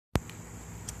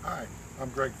Hi, I'm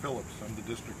Greg Phillips. I'm the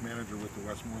district manager with the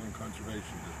Westmoreland Conservation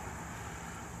District.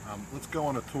 Let's go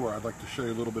on a tour. I'd like to show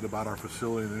you a little bit about our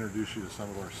facility and introduce you to some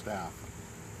of our staff.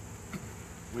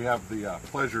 We have the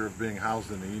pleasure of being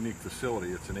housed in a unique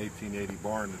facility. It's an 1880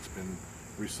 barn that's been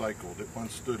recycled. It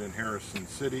once stood in Harrison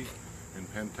City in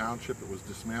Penn Township. It was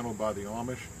dismantled by the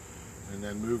Amish and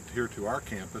then moved here to our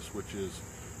campus, which is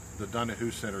the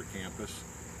Donahue Center campus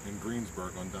in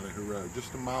Greensburg on Donahue Road,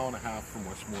 just a mile and a half from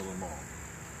Westmoreland Mall.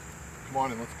 Come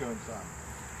on and let's go inside.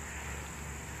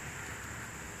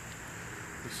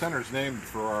 The center is named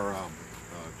for our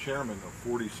chairman of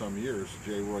 40-some years,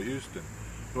 J. Roy Houston,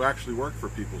 who actually worked for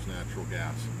People's Natural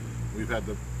Gas. We've had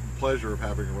the pleasure of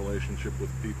having a relationship with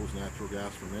People's Natural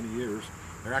Gas for many years.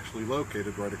 They're actually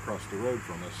located right across the road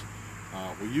from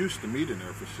us. We used to meet in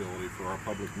their facility for our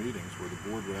public meetings where the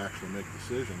board would actually make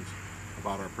decisions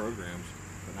about our programs,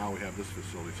 but now we have this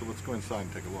facility. So let's go inside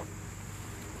and take a look.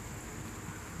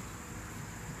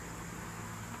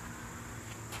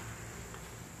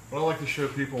 What I like to show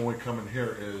people when we come in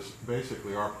here is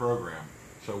basically our program.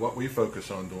 So what we focus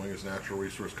on doing is natural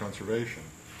resource conservation.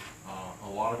 A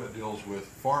lot of it deals with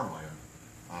farmland,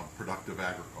 productive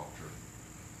agriculture,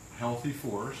 healthy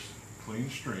forests, clean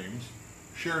streams,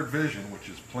 shared vision, which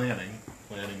is planning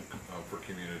for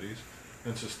communities,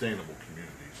 and sustainable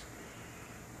communities.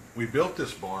 We built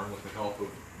this barn with the help of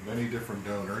many different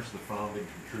donors, the founding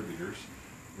contributors.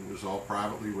 It was all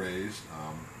privately raised.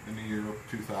 In the year of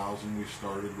 2000, we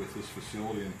started with this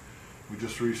facility, and we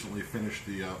just recently finished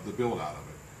the build out of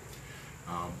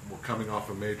it. We're coming off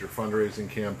a major fundraising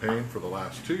campaign for the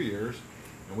last 2 years,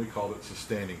 and we called it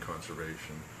Sustaining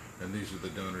Conservation. And these are the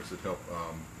donors that help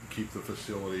keep the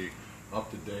facility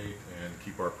up to date and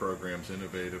keep our programs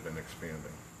innovative and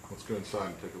expanding. Let's go inside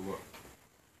and take a look.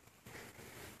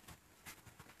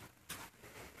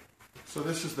 So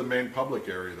this is the main public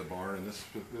area of the barn, and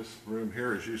this room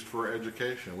here is used for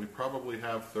education. We probably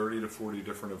have 30 to 40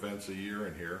 different events a year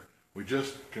in here. We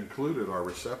just concluded our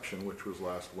reception, which was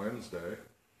last Wednesday,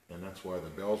 and that's why the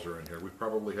bells are in here. We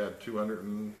probably had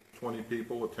 220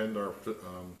 people attend our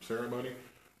ceremony,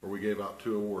 where we gave out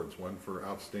 2 awards, one for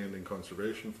Outstanding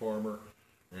Conservation Farmer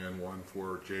and one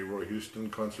for J. Roy Houston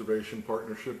Conservation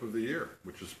Partnership of the Year,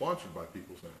 which is sponsored by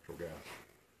People's Natural Gas.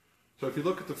 So if you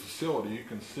look at the facility, you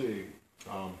can see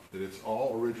that it's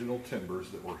all original timbers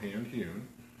that were hand hewn.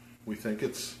 We think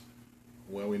it's,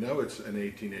 well, we know it's an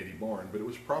 1880 barn, but it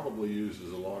was probably used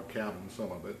as a log cabin,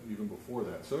 some of it, even before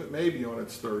that. So it may be on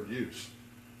its 3rd use.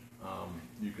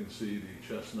 You can see the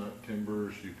chestnut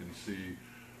timbers, you can see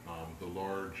the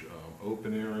large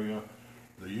open area.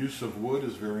 The use of wood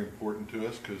is very important to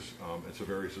us because it's a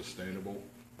very sustainable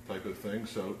type of thing.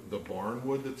 So the barn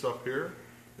wood that's up here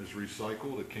is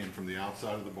recycled. It came from the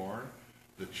outside of the barn.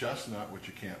 The chestnut, which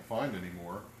you can't find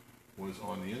anymore, was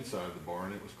on the inside of the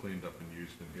barn. It was cleaned up and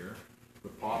used in here. The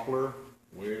poplar,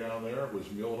 way down there,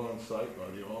 was milled on site by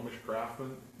the Amish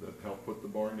craftsmen that helped put the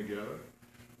barn together.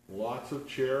 Lots of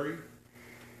cherry,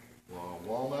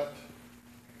 walnut,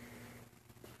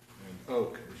 and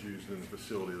oak is used in the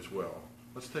facility as well.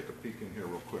 Let's take a peek in here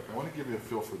real quick. I want to give you a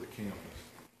feel for the campus.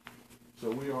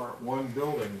 So we are one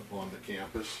building on the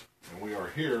campus, and we are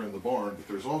here in the barn, but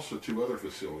there's also 2 other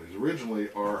facilities. Originally,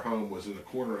 our home was in the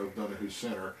corner of Donahue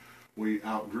Center. We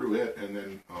outgrew it and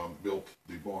then built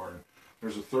the barn.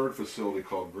 There's a 3rd facility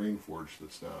called Green Forge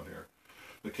that's down here.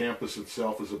 The campus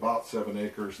itself is about 7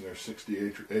 acres, and there's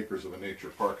 60 acres of a nature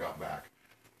park out back.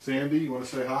 Sandy, you want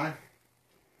to say hi?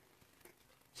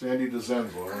 Sandy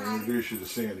DeZenzel. I want to introduce you to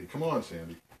Sandy. Come on,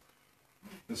 Sandy.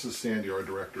 This is Sandy, our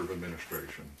Director of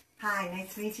Administration. Hi,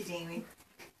 nice to meet you, Jamie.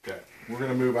 Okay, we're going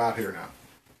to move out here now.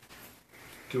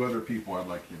 2 other people I'd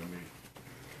like you to meet.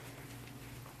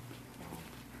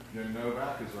 Jen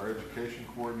Novak is our education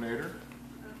coordinator.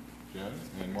 Jen,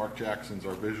 and Mark Jackson's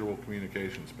our visual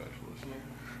communication specialist.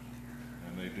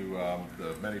 And they do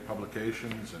the many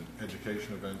publications and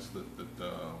education events that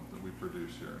we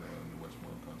produce here in the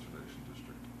Westmoreland Conservation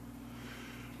District.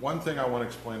 One thing I want to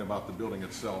explain about the building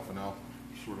itself, and I'll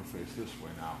sort of face this way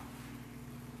now,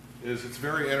 is it's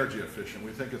very energy efficient.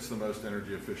 We think it's the most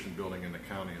energy efficient building in the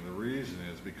county, and the reason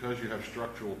is because you have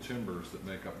structural timbers that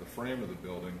make up the frame of the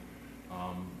building.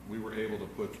 We were able to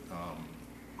put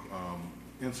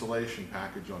insulation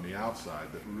package on the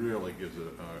outside that really gives it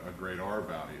a great R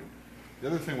value. The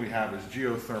other thing we have is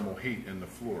geothermal heat in the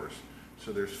floors.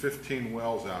 So there's 15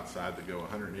 wells outside that go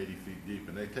 180 feet deep,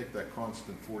 and they take that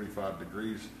constant 45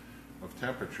 degrees of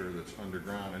temperature that's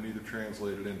underground and either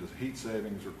translate it into heat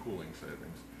savings or cooling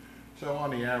savings. So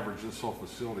on the average, this whole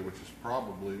facility, which is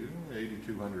probably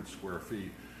 8,200 square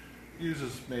feet,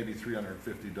 uses maybe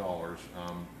 $350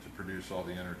 to produce all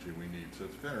the energy we need. So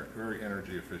it's a very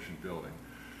energy efficient building.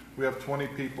 We have 20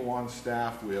 people on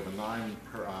staff. We have a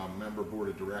 9-member board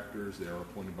of directors. They are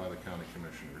appointed by the county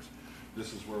commissioners.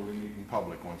 This is where we meet in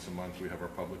public once a month. We have our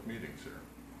public meetings here.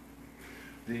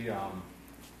 The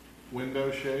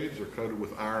window shades are coated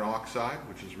with iron oxide,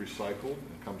 which is recycled.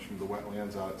 It comes from the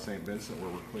wetlands out at St. Vincent where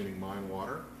we're cleaning mine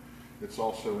water. It's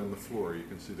also in the floor. You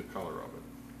can see the color of it.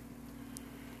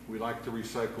 We like to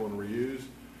recycle and reuse.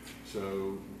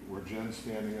 So where Jen's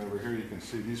standing over here, you can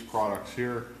see these products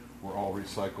here were all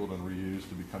recycled and reused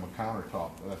to become a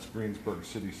countertop. That's Greensburg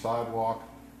City sidewalk,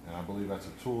 and I believe that's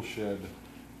a tool shed.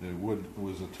 The wood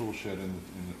was a tool shed in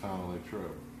the town of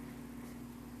Latrobe.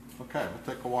 Okay,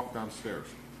 we'll take a walk downstairs.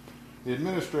 The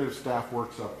administrative staff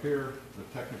works up here. The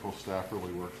technical staff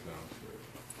really works downstairs.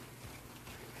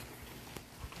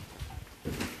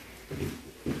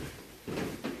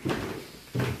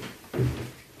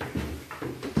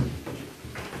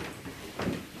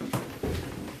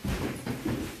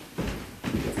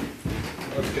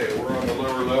 Okay, we're on the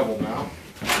lower level now.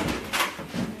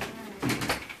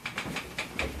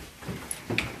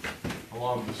 A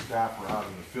lot of the staff are out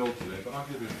in the field today, but I'll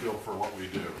give you a feel for what we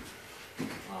do.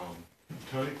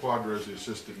 Tony Quadro is the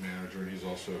assistant manager, and he's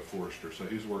also a forester, so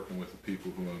he's working with the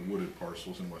people who own wooded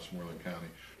parcels in Westmoreland County.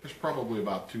 There's probably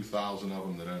about 2,000 of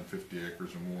them that own 50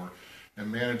 acres or more,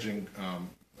 and managing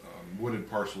wooded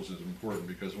parcels is important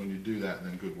because when you do that,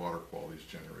 then good water quality is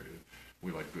generated.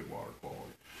 We like good water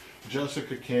quality.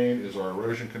 Jessica Kane is our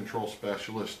erosion control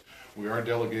specialist. We are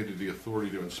delegated the authority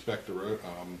to inspect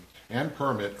and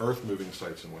permit earth moving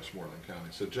sites in Westmoreland County.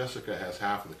 So Jessica has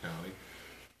half of the county.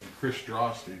 And Chris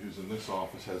Drosty, who's in this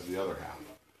office, has the other half.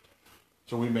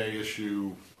 So we may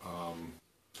issue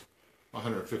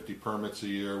 150 permits a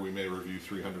year. We may review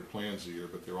 300 plans a year,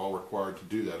 but they're all required to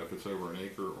do that. If it's over an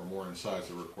acre or more in size,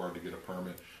 they're required to get a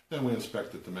permit. Then we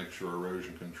inspect it to make sure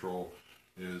erosion control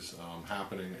is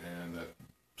happening and that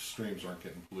streams aren't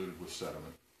getting polluted with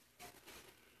sediment.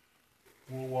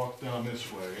 We'll walk down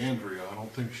this way. Andrea, I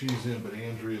don't think she's in, but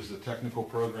Andrea is the technical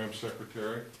program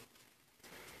secretary.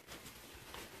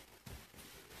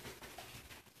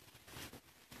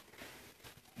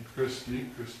 And Christy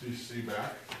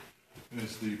Seaback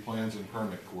is the plans and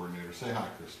permit coordinator. Say hi,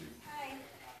 Christy. Hi.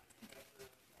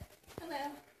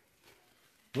 Hello.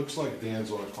 Looks like Dan's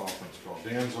on a conference call.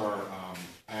 Dan's our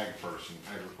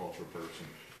agriculture person.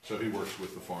 So he works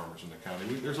with the farmers in the county.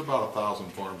 There's about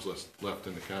 1,000 farms left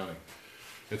in the county.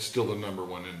 It's still the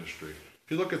 #1 industry.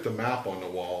 If you look at the map on the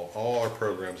wall, all our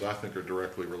programs I think are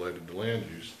directly related to land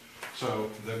use. So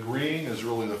the green is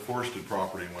really the forested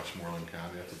property in Westmoreland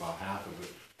County. That's about half of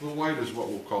it. The white is what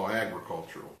we'll call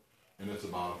agricultural, and it's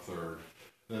about a third.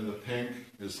 Then the pink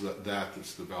is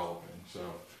that's developing. So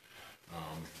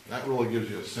that really gives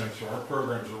you a sense. So our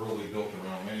programs are really built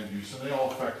around land use, and they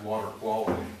all affect water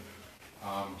quality.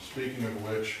 Speaking of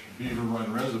which, Beaver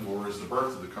Run Reservoir is the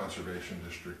birth of the Conservation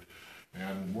District.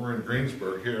 And we're in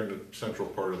Greensburg, here in the central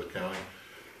part of the county.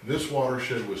 This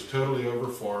watershed was totally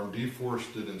overfarmed,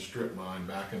 deforested, and strip mined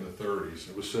back in the 30s.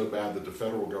 It was so bad that the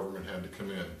federal government had to come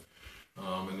in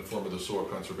the form of the Soil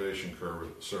Conservation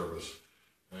Service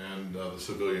and the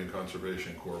Civilian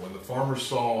Conservation Corps. When the farmers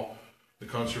saw the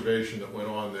conservation that went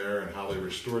on there and how they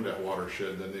restored that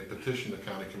watershed, then they petitioned the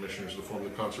county commissioners to form the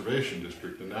Conservation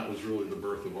District, and that was really the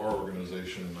birth of our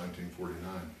organization in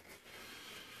 1949.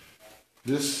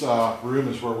 This room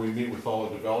is where we meet with all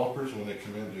the developers when they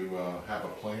come in to have a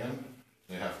plan.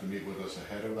 They have to meet with us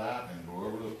ahead of that and go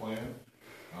over the plan.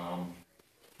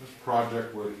 This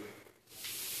project we're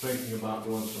thinking about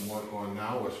doing some work on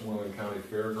now, Westmoreland County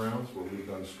Fairgrounds, where we've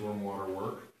done stormwater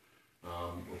work.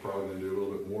 We're probably going to do a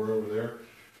little bit more over there.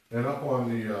 And up on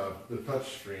the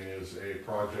touch screen is a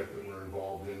project that we're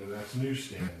involved in, and that's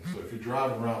newsstands. So if you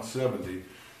drive around 70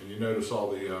 and you notice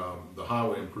all the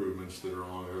highway improvements that are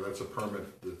on there, that's a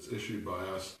permit that's issued by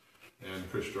us, and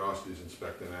Chris Drosty's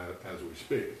inspecting that as we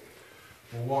speak.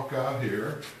 We'll walk out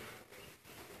here.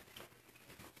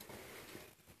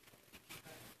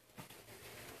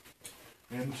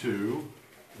 Into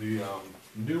the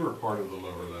newer part of the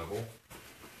lower level.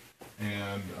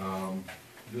 And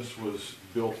this was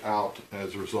built out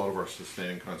as a result of our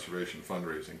Sustained Conservation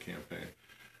fundraising campaign.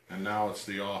 And now it's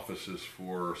the offices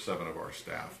for 7 of our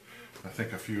staff. I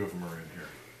think a few of them are in here.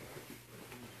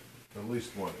 At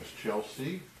least one is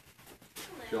Chelsea.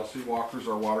 Hello. Chelsea Walker's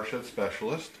our watershed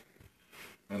specialist.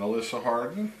 And Alyssa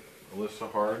Harden.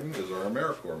 Alyssa Harden is our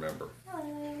AmeriCorps member.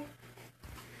 Hello.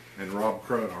 And Rob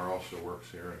Kronar also works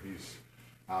here. He's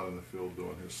out in the field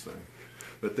doing his thing.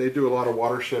 But they do a lot of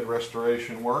watershed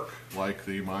restoration work, like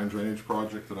the mine drainage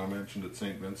project that I mentioned at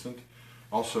St. Vincent.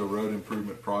 Also road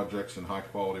improvement projects in high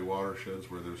quality watersheds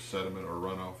where there's sediment or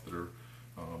runoff that are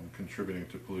contributing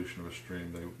to pollution of a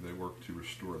stream. They work to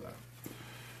restore that.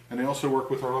 And they also work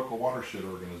with our local watershed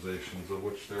organizations, of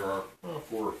which there are 4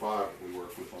 or 5 we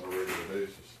work with on a regular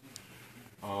basis.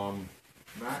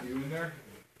 Matt, you in there?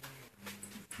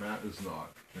 Matt is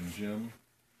not. And Jim?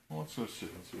 Well, let's go see.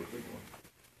 Let's see what they're doing.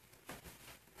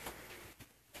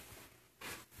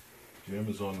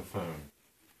 Jim is on the phone.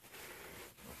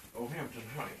 Oh, Hampton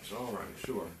Heights. All right,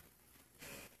 sure.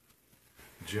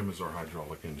 Jim is our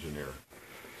hydraulic engineer.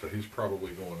 So he's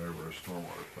probably going over a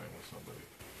stormwater plan with somebody.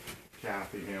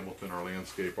 Kathy Hamilton, our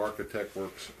landscape architect,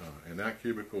 works in that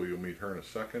cubicle. You'll meet her in a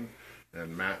second.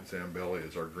 And Matt Zambelli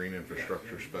is our green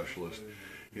infrastructure specialist.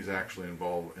 He's actually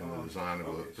involved in the design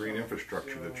of the green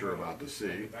infrastructure that you're about to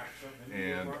see.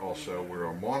 And also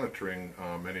we're monitoring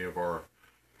many of our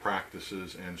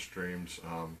practices and streams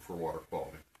for water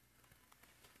quality.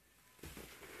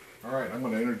 All right, I'm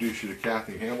going to introduce you to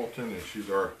Kathy Hamilton, and she's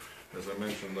our, as I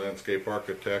mentioned, landscape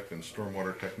architect and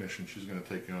stormwater technician. She's going to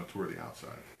take you on a tour of the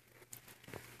outside.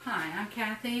 Hi, I'm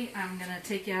Kathy. I'm going to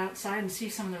take you outside and see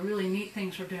some of the really neat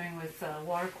things we're doing with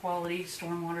water quality,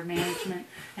 stormwater management,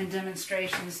 and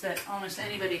demonstrations that almost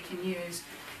anybody can use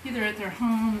either at their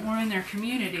home or in their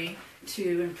community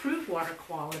to improve water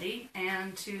quality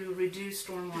and to reduce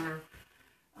stormwater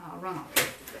runoff.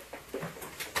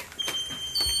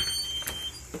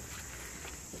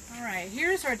 All right,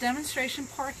 here's our demonstration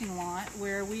parking lot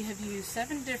where we have used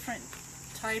 7 different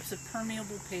types of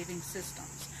permeable paving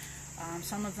systems.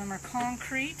 Some of them are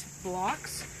concrete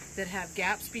blocks that have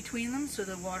gaps between them so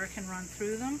the water can run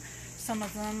through them. Some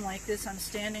of them, like this I'm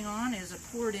standing on, is a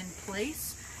poured in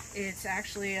place. It's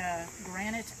actually a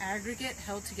granite aggregate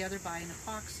held together by an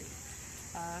epoxy.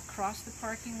 Across the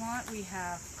parking lot we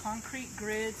have concrete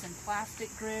grids and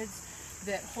plastic grids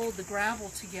that hold the gravel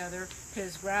together,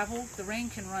 because gravel, the rain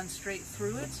can run straight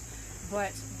through it,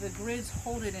 but the grids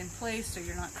hold it in place so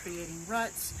you're not creating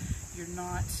ruts, you're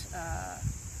not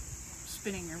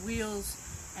spinning your wheels,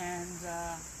 and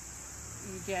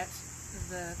you get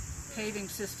the paving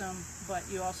system, but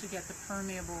you also get the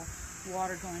permeable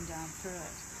water going down through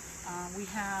it. We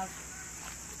have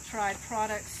tried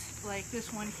products like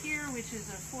this one here, which is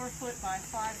a 4-foot by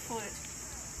 5-foot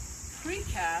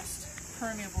precast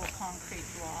permeable concrete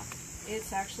block.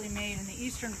 It's actually made in the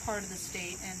eastern part of the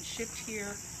state and shipped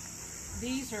here.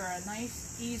 These are a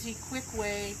nice, easy, quick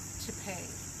way to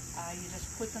pave. You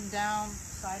just put them down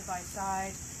side by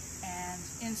side, and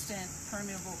instant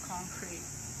permeable concrete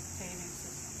paving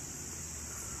system.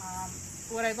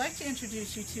 What I'd like to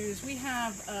introduce you to is we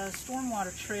have a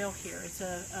stormwater trail here. It's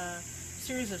a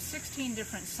series of 16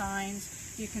 different signs.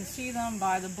 You can see them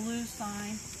by the blue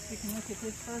sign. You can look at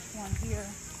this first one here.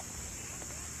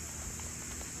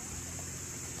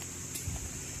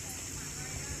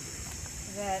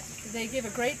 That they give a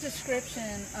great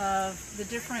description of the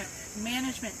different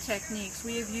management techniques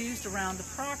we have used around the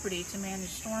property to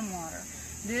manage stormwater.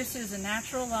 This is a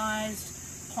naturalized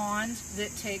pond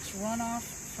that takes runoff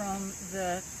from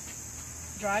the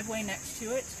driveway next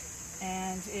to it,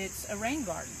 and it's a rain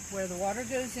garden where the water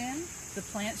goes in, the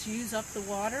plants use up the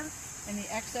water, and the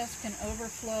excess can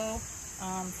overflow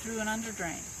through an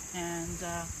underdrain and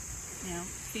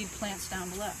feed plants down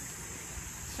below.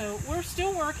 So we're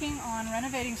still working on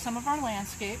renovating some of our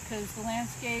landscape, because the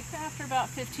landscape, after about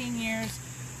 15 years,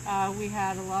 we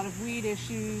had a lot of weed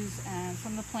issues, and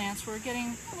some of the plants were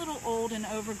getting a little old and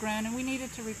overgrown, and we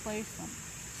needed to replace them.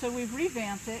 So we've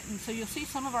revamped it, and so you'll see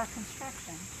some of our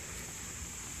construction.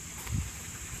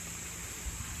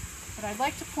 But I'd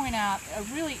like to point out a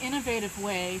really innovative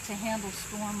way to handle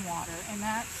stormwater, and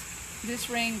that's this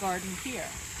rain garden here,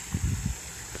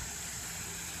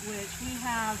 which we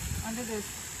have under this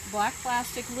black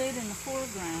plastic lid in the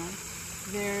foreground.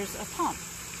 There's a pump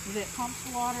that pumps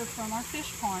water from our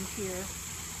fish pond here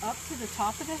up to the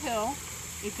top of the hill.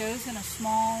 It goes in a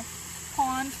small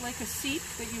pond like a seep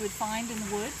that you would find in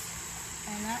the woods,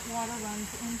 and that water runs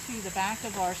into the back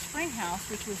of our spring house,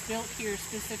 which was built here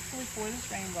specifically for this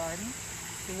rain garden.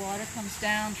 The water comes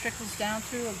down, trickles down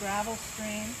through a gravel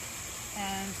stream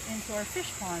and into our fish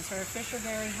pond, so our fish are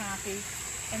very happy.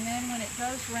 And then when it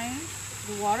does rain,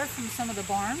 the water from some of the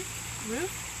barn roof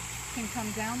can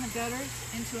come down the gutters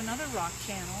into another rock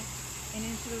channel and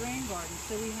into the rain garden.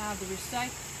 So we have the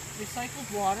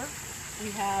recycled water, we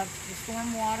have the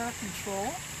storm water control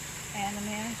and the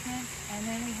management, and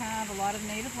then we have a lot of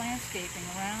native landscaping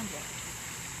around it.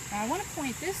 Now I want to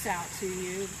point this out to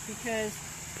you, because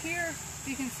here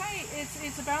you can see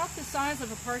it's about the size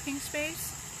of a parking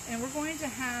space, and we're going to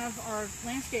have our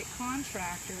landscape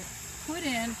contractor put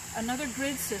in another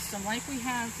grid system like we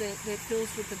have that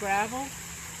fills with the gravel,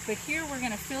 but here we're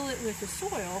going to fill it with the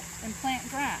soil and plant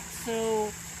grass.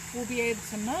 So we'll be able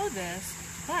to mow this,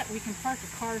 but we can park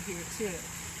a car here too,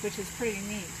 which is pretty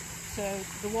neat. So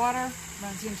the water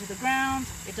runs into the ground.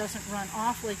 It doesn't run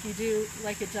off like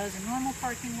it does in normal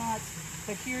parking lots.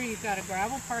 But here you've got a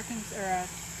gravel parking or a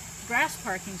grass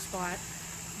parking spot,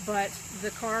 but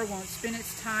the car won't spin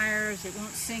its tires. It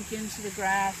won't sink into the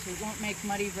grass. It won't make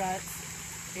muddy ruts.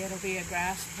 It'll be a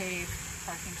grass paved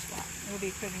parking spot. It'll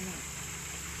be pretty neat.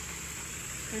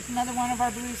 There's another one of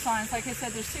our blue signs. Like I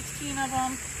said, there's 16 of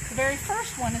them. The very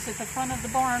first one is at the front of the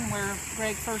barn where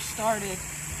Greg first started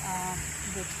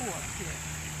the tour here.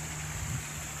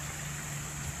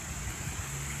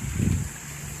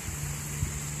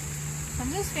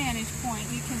 From this vantage point,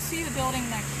 you can see the building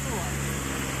next door,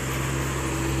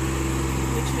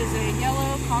 which is a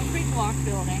yellow concrete block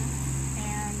building.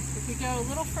 And if we go a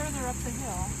little further up the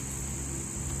hill,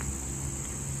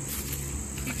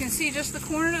 you can see just the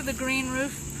corner of the green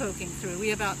roof poking through. We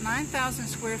have about 9,000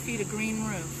 square feet of green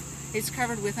roof. It's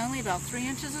covered with only about 3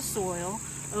 inches of soil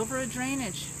over a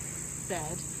drainage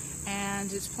bed,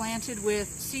 and it's planted with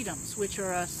sedums, which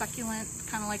are a succulent,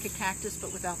 kind of like a cactus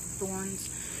but without the thorns.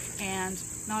 And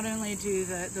not only do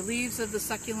the leaves of the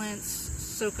succulents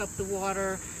soak up the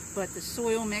water, but the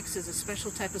soil mix is a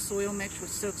special type of soil mix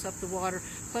which soaks up the water.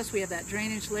 Plus we have that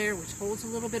drainage layer which holds a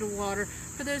little bit of water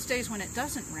for those days when it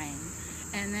doesn't rain.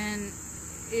 And then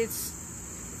it's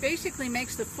basically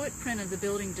makes the footprint of the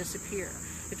building disappear.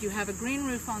 If you have a green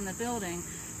roof on the building,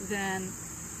 then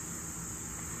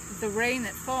the rain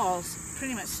that falls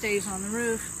pretty much stays on the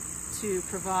roof to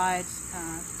provide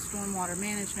stormwater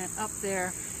management up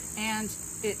there, and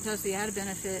it does the added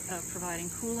benefit of providing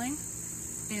cooling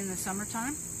in the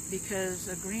summertime, because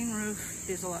a green roof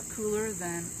is a lot cooler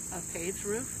than a paved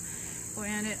roof,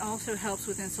 and it also helps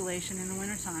with insulation in the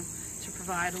wintertime to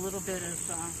provide a little bit of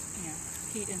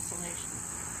heat insulation.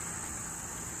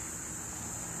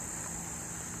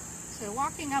 So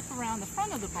walking up around the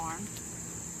front of the barn,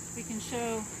 we can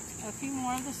show a few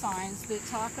more of the signs that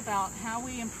talk about how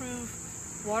we improve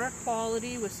water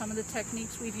quality with some of the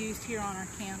techniques we've used here on our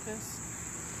campus,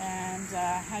 and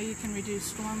how you can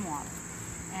reduce stormwater.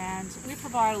 And we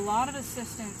provide a lot of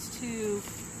assistance to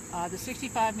the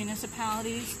 65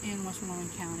 municipalities in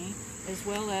Westmoreland County, as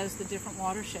well as the different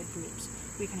watershed groups.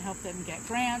 We can help them get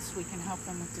grants, we can help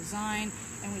them with design,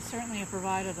 and we certainly have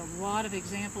provided a lot of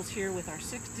examples here with our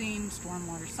 16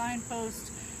 stormwater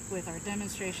signposts, with our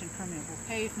demonstration permeable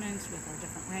pavements, with our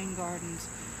different rain gardens.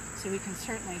 So we can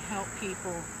certainly help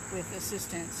people with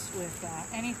assistance with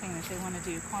anything that they want to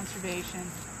do: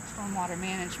 conservation, stormwater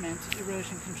management,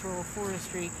 erosion control,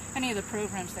 forestry, any of the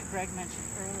programs that Greg mentioned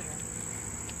earlier.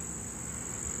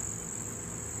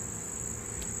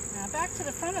 Now back to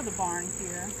the front of the barn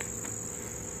here,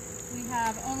 we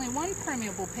have only one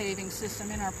permeable paving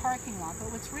system in our parking lot,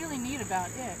 but what's really neat about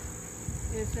it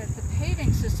is that the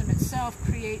paving system itself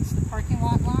creates the parking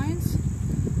lot lines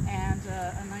and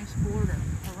a nice border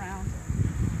around it.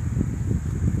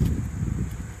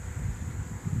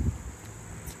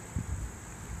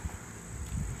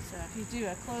 So if you do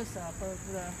a close-up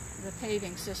of the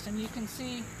paving system, you can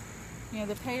see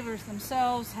the pavers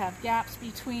themselves have gaps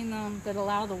between them that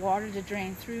allow the water to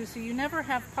drain through, so you never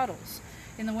have puddles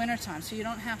in the wintertime, so you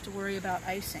don't have to worry about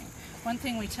icing. One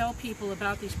thing we tell people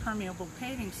about these permeable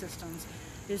paving systems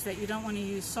is that you don't want to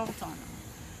use salt on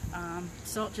them.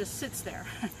 Salt just sits there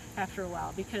after a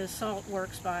while, because salt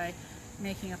works by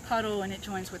making a puddle and it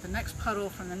joins with the next puddle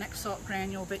from the next salt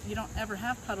granule, but you don't ever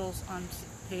have puddles on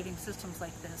paving systems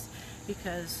like this,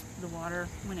 because the water,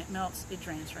 when it melts, it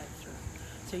drains right through.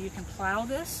 So you can plow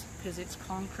this because it's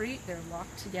concrete, they're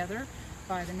locked together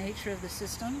by the nature of the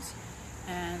systems,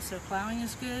 and so plowing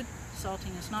is good,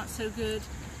 salting is not so good,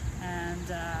 and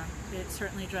it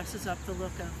certainly dresses up the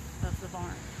look of the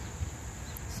barn.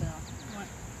 So I want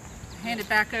to hand it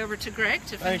back over to Greg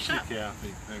to finish up. Thank you,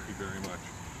 Kathy. Thank you very much.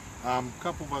 A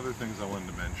couple of other things I wanted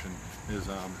to mention is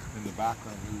in the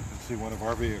background here you can see one of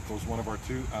our vehicles. One of our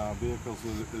two vehicles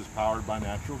is powered by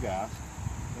natural gas,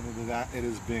 and it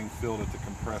is being filled at the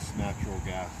compressed natural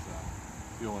gas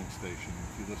fueling station.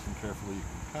 If you listen carefully, you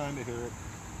can kind of hear it.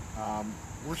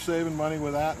 We're saving money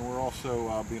with that, and we're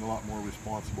also being a lot more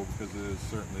responsible, because it is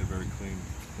certainly a very clean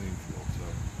fuel. So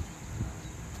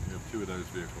we have two of those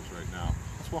vehicles right now.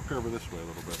 Let's walk over this way a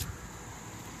little bit.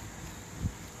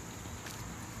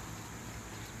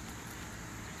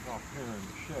 Off here in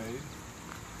the shade,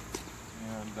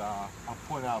 and I'll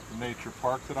point out the nature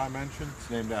park that I mentioned. It's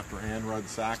named after Ann Rudd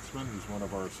Saxman, who's one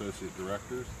of our associate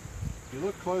directors. If you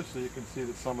look closely, you can see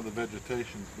that some of the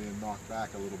vegetation is being knocked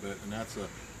back a little bit, and that's a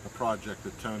project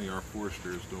that Tony, our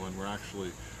forester, is doing. We're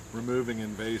actually removing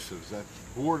invasives. That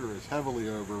border is heavily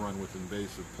overrun with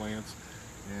invasive plants,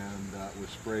 and was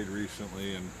sprayed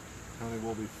recently, and Tony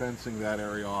will be fencing that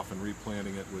area off and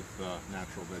replanting it with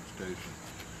natural vegetation.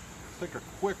 Let's take a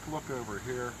quick look over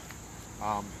here.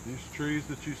 These trees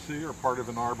that you see are part of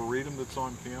an arboretum that's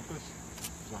on campus.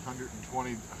 There's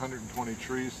 120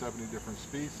 trees, 70 different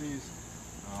species.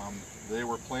 They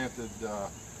were planted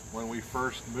when we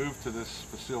first moved to this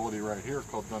facility right here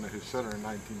called Donahue Center in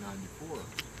 1994.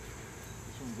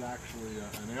 This one's actually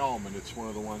an ailment. It's one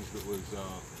of the ones that was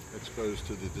exposed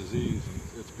to the disease, and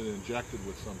it's been injected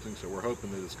with something, so we're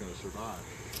hoping that it's going to survive.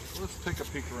 So let's take a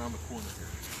peek around the corner here.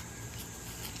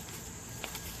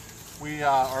 We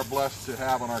are blessed to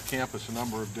have on our campus a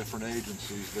number of different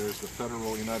agencies. There's the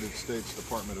Federal United States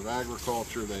Department of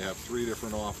Agriculture. They have 3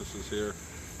 different offices here.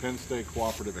 Penn State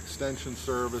Cooperative Extension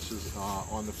Service is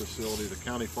on the facility. The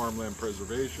County Farmland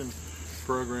Preservation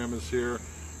Program is here.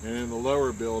 And in the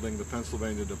lower building, the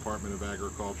Pennsylvania Department of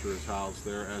Agriculture is housed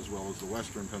there, as well as the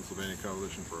Western Pennsylvania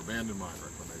Coalition for Abandoned Mine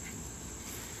Reclamation.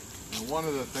 And one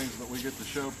of the things that we get to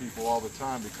show people all the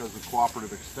time, because of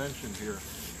cooperative extension here,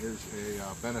 is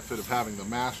a benefit of having the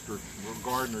Master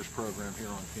Gardeners program here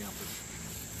on campus.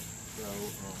 So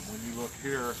when you look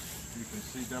here, you can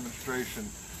see demonstration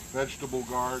vegetable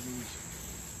gardens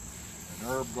and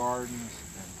herb gardens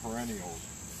and perennials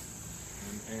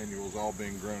and annuals all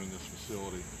being grown in this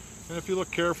facility. And if you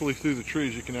look carefully through the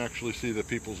trees, you can actually see the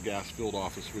People's Gas Field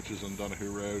Office, which is on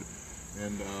Donahue Road,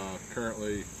 and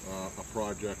currently a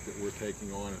project that we're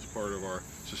taking on as part of our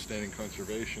Sustaining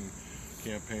Conservation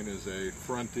campaign is a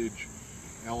frontage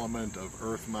element of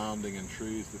earth mounding and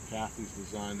trees that Kathy's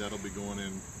designed. That'll be going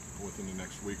in within the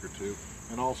next week or 2,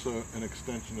 and also an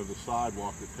extension of the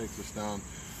sidewalk that takes us down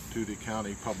to the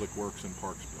County Public Works and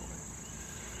Parks building.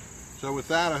 So with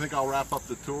that, I think I'll wrap up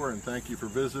the tour, and thank you for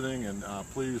visiting, and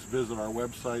please visit our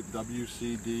website,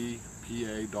 wcdpa.com.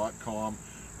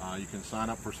 You can sign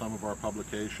up for some of our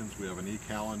publications. We have an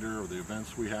e-calendar of the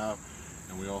events we have,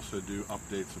 and we also do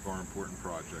updates of our important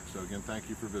projects. So again, thank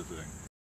you for visiting.